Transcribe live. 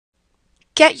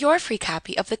Get your free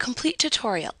copy of the complete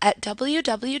tutorial at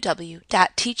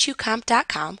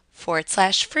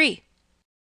www.teachucomp.com/free.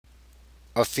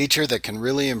 A feature that can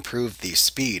really improve the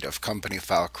speed of company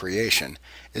file creation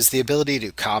is the ability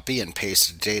to copy and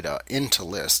paste data into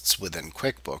lists within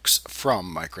QuickBooks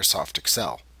from Microsoft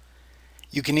Excel.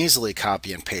 You can easily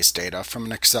copy and paste data from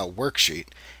an Excel worksheet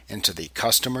into the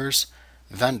Customers,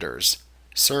 Vendors,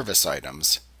 Service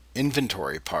Items,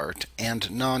 Inventory Part,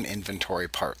 and Non-Inventory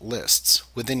Part lists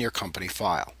within your company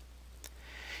file.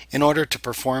 In order to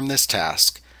perform this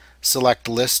task, select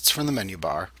Lists from the menu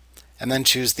bar, and then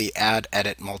choose the Add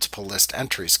Edit Multiple List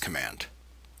Entries command.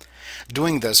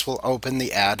 Doing this will open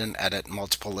the Add and Edit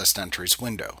Multiple List Entries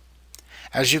window.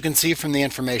 As you can see from the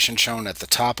information shown at the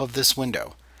top of this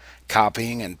window,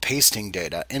 copying and pasting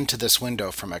data into this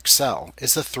window from Excel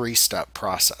is a three-step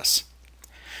process.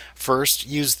 First,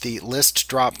 use the List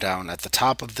drop-down at the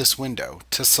top of this window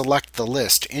to select the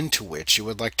list into which you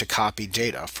would like to copy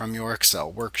data from your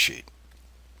Excel worksheet.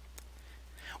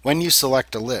 When you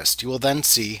select a list, you will then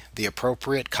see the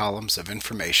appropriate columns of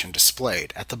information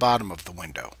displayed at the bottom of the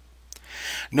window.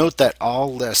 Note that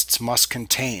all lists must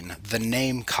contain the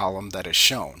name column that is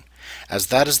shown, as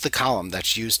that is the column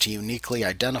that's used to uniquely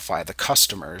identify the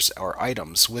customers or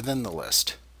items within the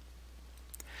list.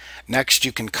 Next,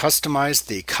 you can customize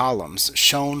the columns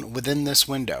shown within this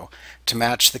window to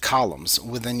match the columns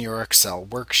within your Excel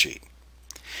worksheet.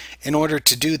 In order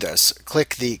to do this,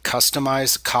 click the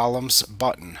Customize Columns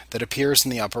button that appears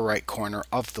in the upper right corner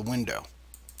of the window.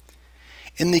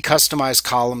 In the Customize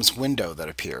Columns window that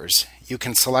appears, you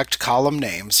can select column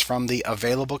names from the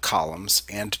Available Columns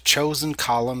and Chosen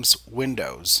Columns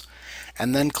windows,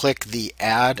 and then click the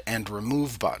Add and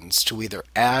Remove buttons to either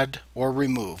add or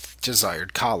remove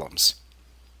desired columns.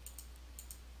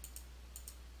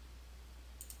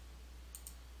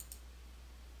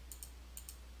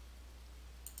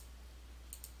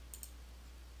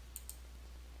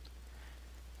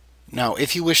 Now,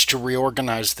 if you wish to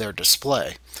reorganize their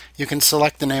display, you can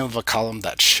select the name of a column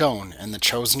that's shown in the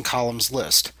Chosen Columns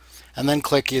list, and then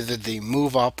click either the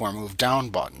Move Up or Move Down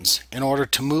buttons in order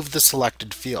to move the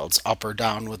selected fields up or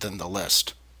down within the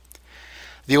list.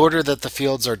 The order that the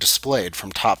fields are displayed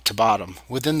from top to bottom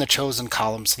within the Chosen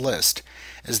Columns list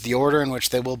is the order in which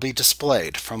they will be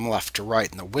displayed from left to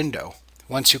right in the window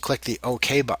once you click the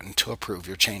OK button to approve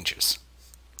your changes.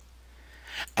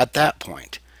 At that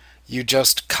point, you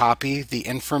just copy the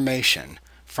information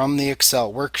from the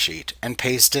Excel worksheet and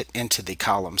paste it into the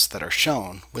columns that are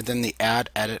shown within the Add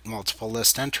Edit Multiple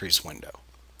List Entries window.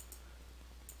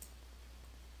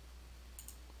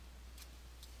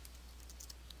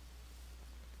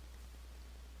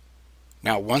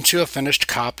 Now, once you have finished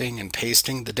copying and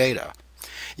pasting the data,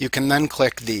 you can then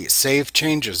click the Save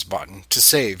Changes button to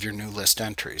save your new list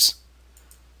entries.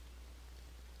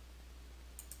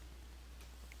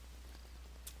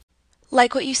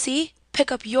 Like what you see?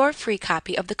 Pick up your free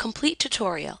copy of the complete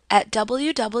tutorial at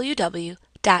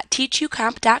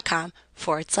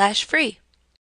www.teachucomp.com/free.